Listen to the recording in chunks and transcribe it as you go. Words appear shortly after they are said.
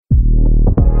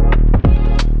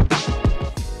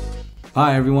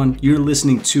Hi, everyone. You're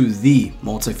listening to the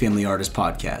Multifamily Artist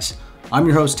Podcast. I'm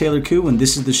your host, Taylor Koo, and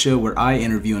this is the show where I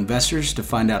interview investors to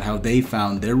find out how they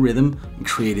found their rhythm and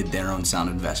created their own sound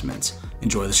investments.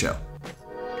 Enjoy the show.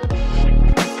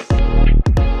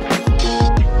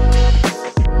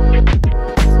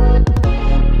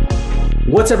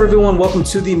 What's up, everyone? Welcome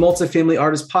to the Multifamily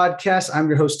Artist Podcast. I'm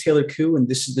your host, Taylor Koo, and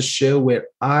this is the show where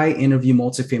I interview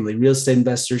multifamily real estate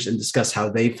investors and discuss how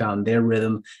they found their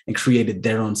rhythm and created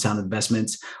their own sound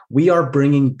investments. We are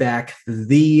bringing back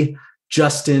the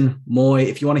Justin Moy.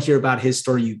 If you want to hear about his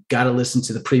story, you got to listen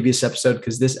to the previous episode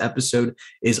because this episode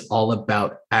is all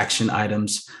about action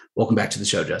items. Welcome back to the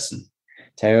show, Justin.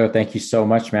 Taylor, thank you so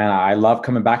much, man. I love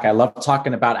coming back. I love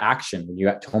talking about action. When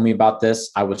you told me about this,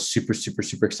 I was super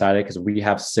excited because we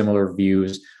have similar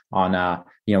views on,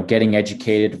 getting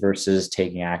educated versus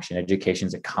taking action. Education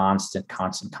is a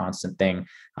constant thing.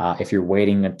 If you're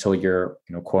waiting until you're,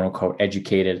 quote unquote,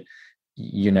 educated,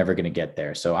 you're never going to get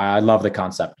there. So I love the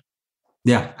concept.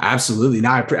 Yeah, absolutely.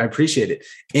 No, I appreciate it.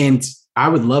 And I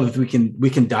would love if we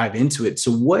can dive into it.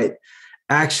 So what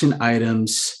action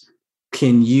items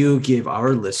can you give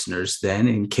our listeners then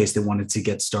in case they wanted to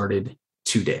get started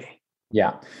today?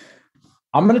 Yeah.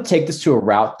 I'm going to take this to a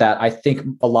route that I think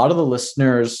a lot of the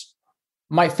listeners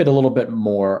might fit a little bit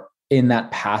more in that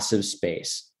passive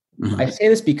space. Mm-hmm. I say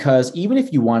this because even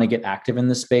if you want to get active in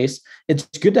this space, it's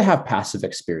good to have passive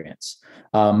experience.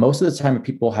 Most of the time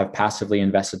people have passively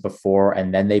invested before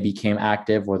and then they became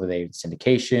active, whether they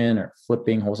syndication or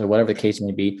flipping, wholesale, whatever the case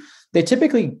may be, they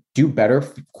typically do better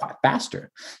quite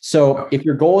faster. So if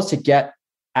your goal is to get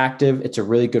active, it's a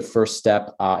really good first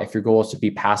step. If your goal is to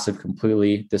be passive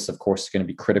completely, this of course is going to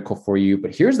be critical for you.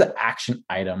 But here's the action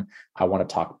item I want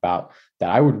to talk about that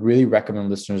I would really recommend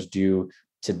listeners do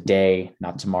today,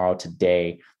 not tomorrow,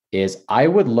 today, is I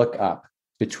would look up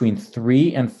between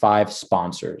 3 and 5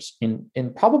 sponsors in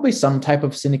probably some type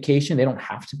of syndication. They don't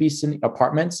have to be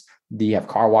apartments. You have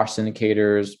car wash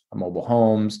syndicators, mobile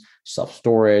homes,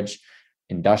 self-storage,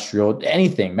 industrial,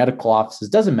 anything, medical offices,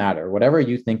 doesn't matter. Whatever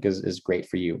you think is great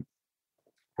for you.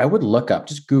 I would look up,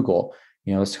 just Google,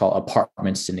 let's call it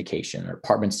apartment syndication or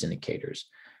apartment syndicators.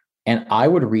 And I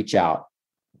would reach out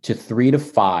to 3 to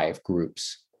 5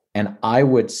 groups. And I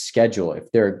would schedule,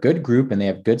 if they're a good group and they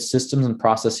have good systems and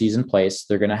processes in place,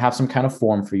 they're going to have some kind of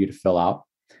form for you to fill out.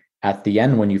 At the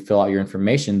end, when you fill out your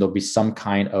information, there'll be some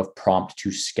kind of prompt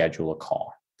to schedule a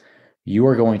call. You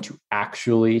are going to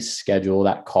actually schedule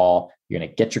that call. You're going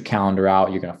to get your calendar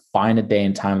out. You're going to find a day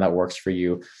and time that works for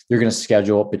you. You're going to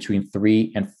schedule between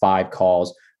 3 and 5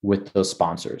 calls with those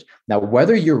sponsors. Now,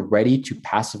 whether you're ready to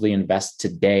passively invest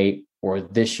today or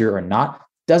this year or not,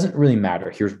 doesn't really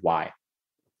matter. Here's why.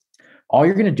 All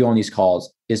you're going to do on these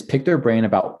calls is pick their brain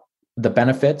about the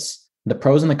benefits, the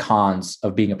pros and the cons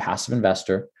of being a passive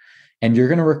investor. And you're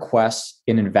going to request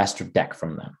an investor deck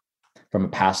from them, from a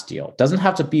past deal. It doesn't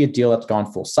have to be a deal that's gone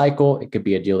full cycle. It could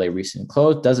be a deal they recently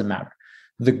closed. Doesn't matter.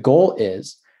 The goal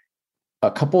is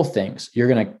a couple of things. You're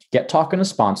going to get talking to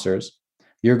sponsors.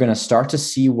 You're going to start to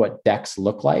see what decks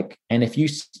look like. And if you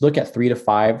look at 3 to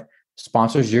 5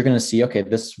 sponsors, you're going to see, okay,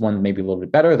 this one may be a little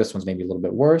bit better. This one's maybe a little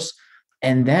bit worse.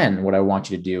 And then what I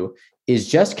want you to do is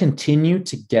just continue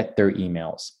to get their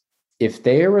emails. If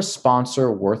they are a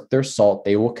sponsor worth their salt,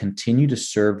 they will continue to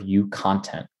serve you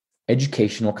content,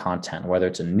 educational content, whether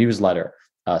it's a newsletter,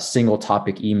 single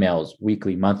topic emails,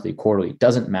 weekly, monthly, quarterly,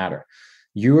 doesn't matter.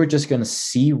 You are just going to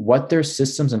see what their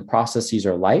systems and processes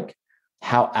are like,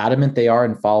 how adamant they are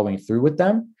in following through with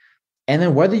them. And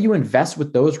then whether you invest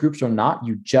with those groups or not,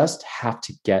 you just have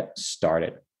to get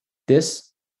started. This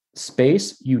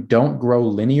space, you don't grow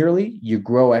linearly, you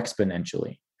grow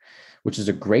exponentially, which is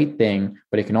a great thing,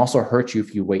 but it can also hurt you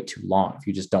if you wait too long. If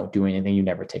you just don't do anything, you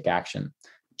never take action.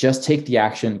 Just take the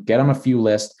action, get on a few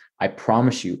lists. I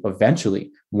promise you,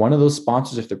 eventually, one of those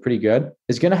sponsors, if they're pretty good,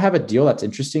 is going to have a deal that's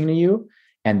interesting to you.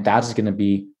 And that is going to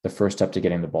be the first step to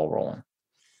getting the ball rolling.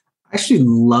 I actually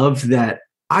love that.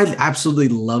 I absolutely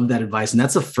love that advice. And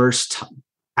that's the first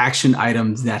action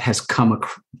item that has come up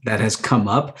that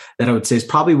I would say is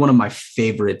probably one of my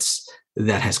favorites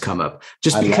that has come up.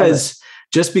 Just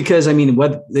because I mean,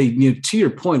 what to your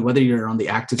point, whether you're on the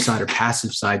active side or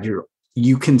passive side,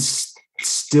 you can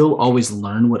still always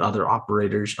learn what other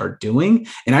operators are doing.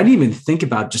 And I didn't even think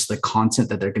about just the content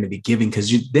that they're going to be giving,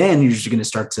 because you're just going to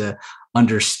start to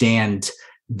understand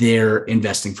their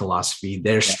investing philosophy,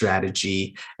 their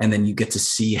strategy, and then you get to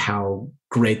see how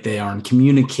great they are in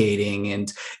communicating,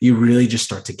 and you really just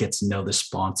start to get to know the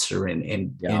sponsor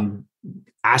and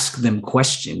ask them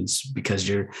questions because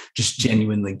you're just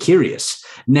genuinely curious.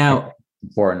 Now,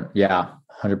 important. Yeah.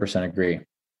 100% agree.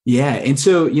 Yeah. And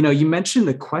so, you mentioned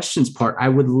the questions part. I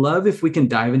would love if we can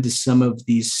dive into some of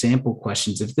these sample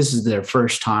questions. If this is their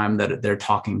first time that they're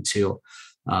talking to,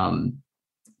 um,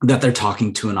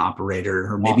 an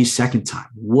operator, or maybe second time,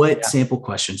 what sample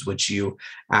questions would you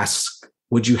ask?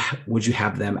 Would you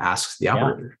have them ask the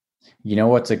operator? You know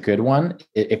what's a good one?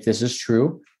 If this is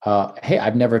true, hey,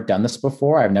 I've never done this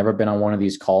before. I've never been on one of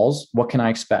these calls. What can I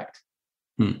expect?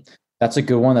 That's a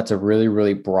good one. That's a really,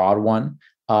 really broad one.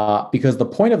 Because the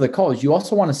point of the call is you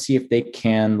also want to see if they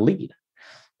can lead.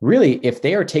 Really, if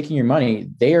they are taking your money,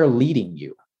 they are leading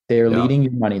you. They're leading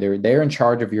your money. They're in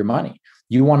charge of your money.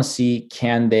 You want to see,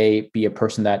 can they be a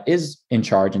person that is in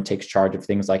charge and takes charge of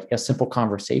things like a simple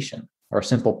conversation or a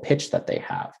simple pitch that they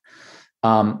have.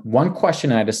 One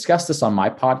question, and I discussed this on my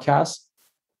podcast,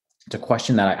 it's a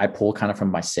question that I pulled kind of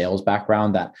from my sales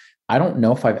background that I don't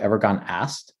know if I've ever gotten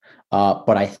asked,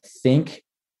 but I think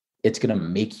it's going to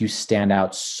make you stand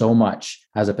out so much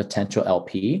as a potential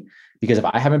LP. Because if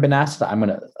I haven't been asked, I'm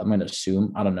going to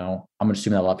assume, I don't know, I'm going to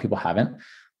assume that a lot of people haven't.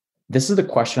 This is the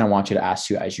question I want you to ask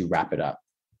you as you wrap it up.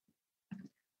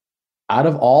 Out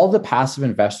of all the passive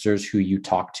investors who you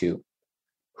talk to,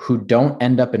 who don't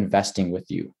end up investing with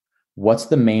you, what's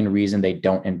the main reason they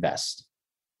don't invest?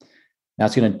 Now,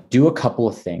 it's going to do a couple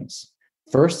of things.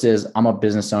 First is, I'm a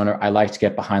business owner. I like to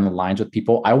get behind the lines with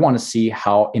people. I want to see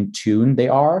how in tune they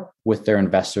are with their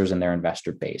investors and their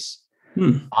investor base.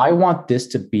 I want this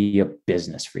to be a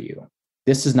business for you.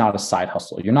 This is not a side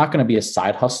hustle. You're not going to be a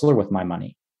side hustler with my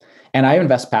money. And I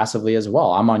invest passively as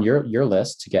well. I'm on your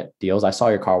list to get deals. I saw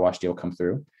your car wash deal come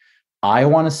through. I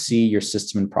want to see your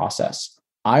system and process.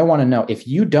 I want to know if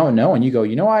you don't know and you go,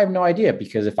 I have no idea,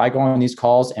 because if I go on these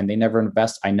calls and they never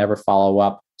invest, I never follow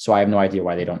up. So I have no idea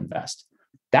why they don't invest.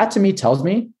 That to me tells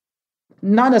me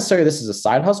not necessarily this is a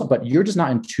side hustle, but you're just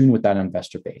not in tune with that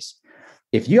investor base.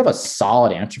 If you have a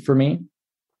solid answer for me,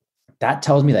 that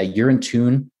tells me that you're in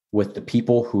tune with the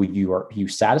people who you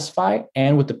satisfy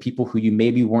and with the people who you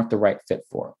maybe weren't the right fit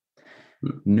for.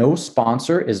 No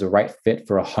sponsor is the right fit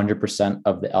for 100%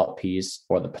 of the LPs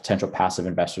or the potential passive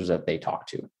investors that they talk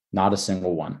to. Not a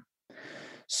single one.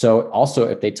 So also,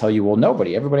 if they tell you, well,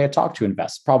 everybody I talk to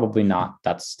invests, probably not.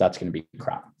 That's going to be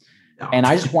crap. And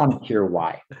I just want to hear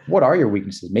why. What are your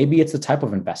weaknesses? Maybe it's the type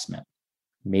of investment.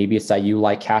 Maybe it's that you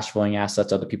like cash flowing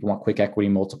assets. Other people want quick equity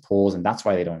multiples, and that's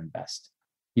why they don't invest.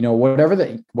 Whatever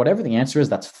the answer is,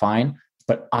 that's fine.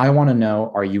 But I want to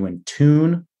know, are you in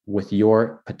tune with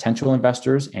your potential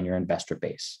investors and your investor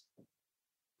base?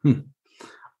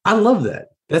 I love that.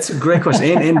 That's a great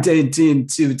question. and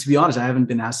to be honest, I haven't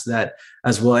been asked that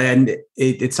as well. And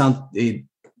it sounds,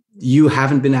 you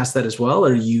haven't been asked that as well,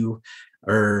 or you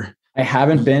are? I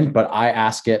haven't been, but I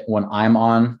ask it when I'm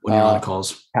on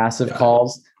calls, passive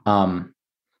calls.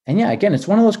 And yeah, again, it's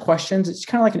one of those questions. It's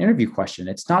kind of like an interview question.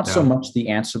 It's not so much the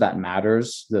answer that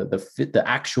matters, the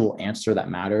actual answer that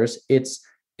matters.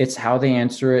 It's how they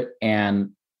answer it.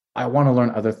 And I want to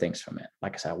learn other things from it.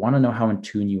 Like I said, I want to know how in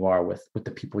tune you are with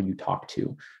the people you talk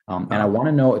to. And I want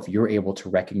to know if you're able to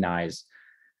recognize,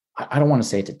 I don't want to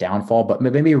say it's a downfall, but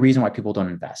maybe a reason why people don't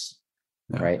invest.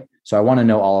 Right. So I want to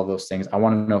know all of those things. I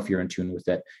want to know if you're in tune with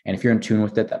it. And if you're in tune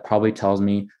with it, that probably tells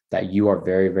me that you are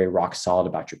very, very rock solid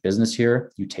about your business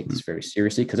here. You take this very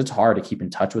seriously, because it's hard to keep in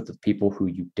touch with the people who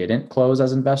you didn't close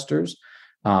as investors.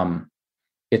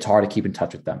 It's hard to keep in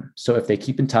touch with them. So if they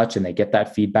keep in touch and they get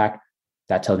that feedback,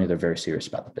 that tells me they're very serious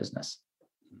about the business.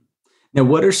 Now,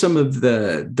 what are some of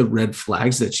the red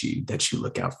flags that you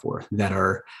look out for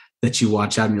that you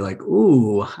watch out and you're like,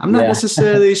 ooh, I'm not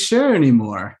necessarily sure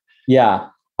anymore? Yeah.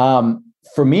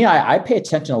 For me, I pay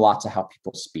attention a lot to how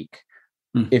people speak.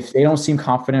 If they don't seem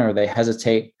confident or they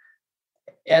hesitate,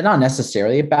 not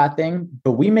necessarily a bad thing,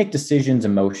 but we make decisions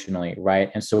emotionally,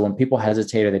 right? And so when people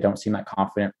hesitate or they don't seem that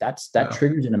confident, that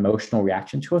triggers an emotional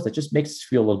reaction to us that just makes us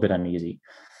feel a little bit uneasy.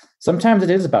 Sometimes it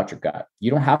is about your gut.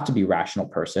 You don't have to be a rational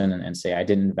person and say, I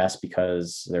didn't invest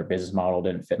because their business model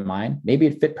didn't fit mine. Maybe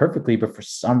it fit perfectly, but for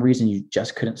some reason, you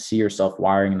just couldn't see yourself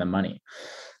wiring the money.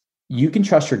 You can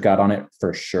trust your gut on it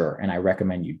for sure. And I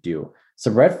recommend you do.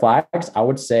 Some red flags, I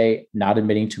would say not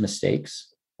admitting to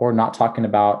mistakes or not talking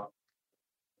about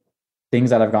things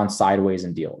that have gone sideways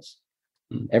in deals.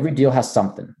 Every deal has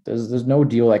something. There's no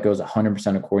deal that goes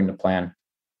 100% according to plan.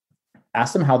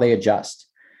 Ask them how they adjust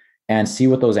and see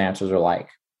what those answers are like.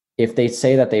 If they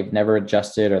say that they've never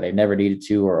adjusted or they've never needed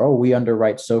to, or, oh, we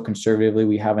underwrite so conservatively,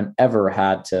 we haven't ever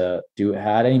had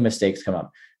any mistakes come up.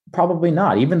 Probably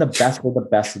not. Even the best of the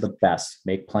best of the best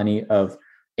make plenty of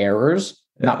errors,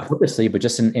 not purposely, but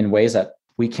just in ways that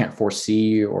we can't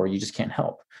foresee or you just can't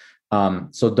help.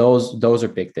 So those are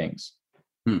big things.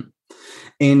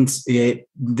 And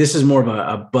this is more of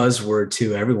a buzzword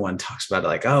too. Everyone talks about it,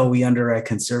 like, oh, we underwrite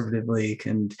conservatively.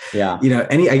 And,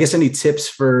 any tips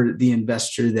for the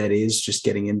investor that is just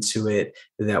getting into it,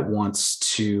 that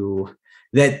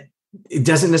it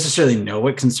doesn't necessarily know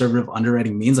what conservative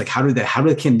underwriting means? Like,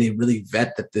 can they really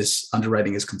vet that this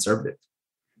underwriting is conservative?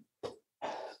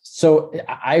 So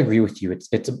I agree with you.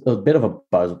 It's a bit of a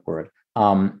buzzword.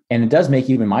 And it does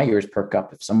make even my ears perk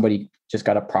up if somebody just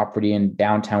got a property in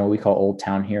downtown, what we call Old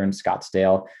Town here in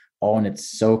Scottsdale. Oh, and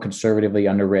it's so conservatively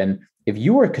underwritten. If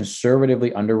you are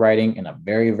conservatively underwriting in a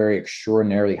very, very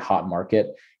extraordinarily hot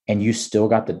market and you still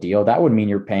got the deal, that would mean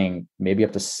you're paying maybe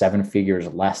up to 7 figures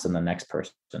less than the next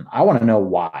person. I want to know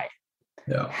why.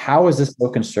 Yeah. How is this so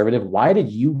conservative? Why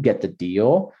did you get the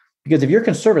deal? Because if you're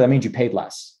conservative, that means you paid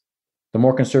less. The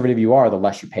more conservative you are, the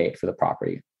less you paid for the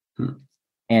property.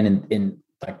 And in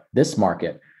like this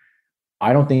market,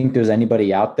 I don't think there's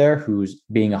anybody out there who's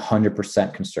being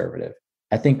 100% conservative.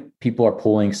 I think people are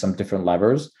pulling some different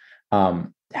levers.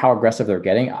 How aggressive they're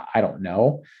getting, I don't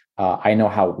know. I know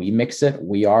how we mix it.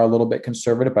 We are a little bit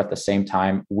conservative, but at the same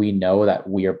time, we know that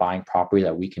we are buying property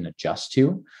that we can adjust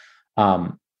to.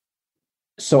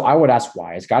 So I would ask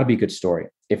why. It's got to be a good story.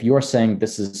 If you are saying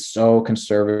this is so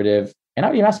conservative, and I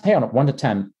would even ask, hey, on a 1 to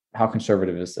 10, how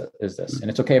conservative is this? And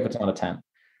it's okay if it's not a 10.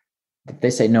 If they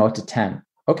say, no, it's a 10.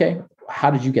 Okay,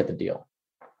 how did you get the deal?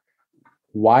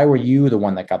 Why were you the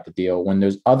one that got the deal when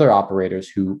there's other operators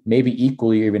who may be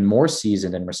equally or even more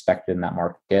seasoned and respected in that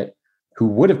market who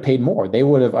would have paid more? They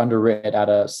would have underwritten at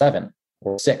a 7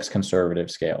 or 6 conservative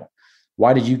scale.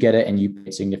 Why did you get it and you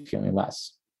paid significantly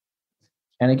less?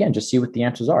 And again, just see what the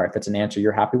answers are. If it's an answer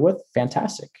you're happy with,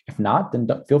 fantastic. If not, then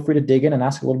feel free to dig in and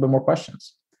ask a little bit more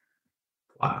questions.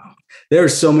 Wow. There are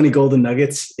so many golden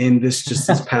nuggets in this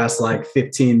past like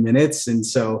 15 minutes. And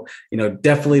so,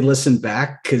 definitely listen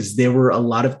back, because there were a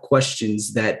lot of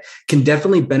questions that can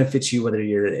definitely benefit you, whether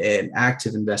you're an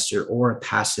active investor or a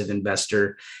passive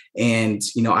investor. And,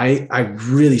 I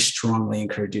really strongly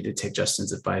encourage you to take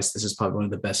Justin's advice. This is probably one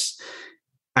of the best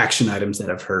action items that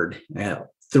I've heard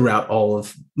throughout all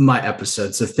of my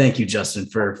episodes. So thank you, Justin,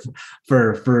 for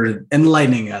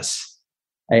enlightening us.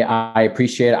 I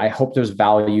appreciate it. I hope there's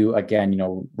value. Again,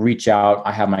 reach out.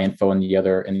 I have my info in the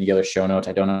other show notes.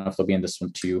 I don't know if they'll be in this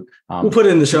one too. We'll put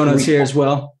it in the show notes here as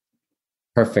well.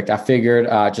 Perfect. I figured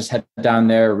just head down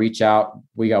there, reach out.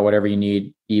 We got whatever you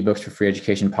need. eBooks for free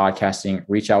education, podcasting.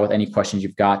 Reach out with any questions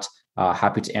you've got.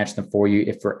 Happy to answer them for you.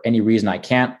 If for any reason I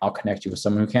can't, I'll connect you with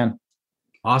someone who can.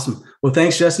 Awesome. Well,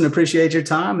 thanks, Justin. Appreciate your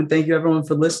time. And thank you, everyone,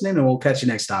 for listening. And we'll catch you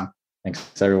next time.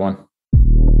 Thanks, everyone.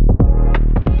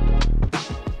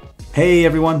 Hey,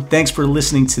 everyone. Thanks for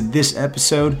listening to this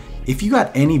episode. If you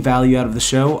got any value out of the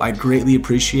show, I'd greatly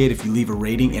appreciate if you leave a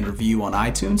rating and review on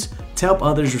iTunes to help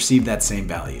others receive that same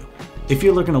value. If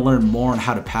you're looking to learn more on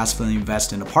how to passively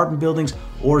invest in apartment buildings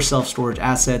or self-storage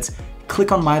assets,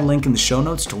 click on my link in the show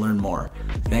notes to learn more.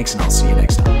 Thanks, and I'll see you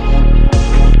next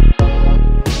time.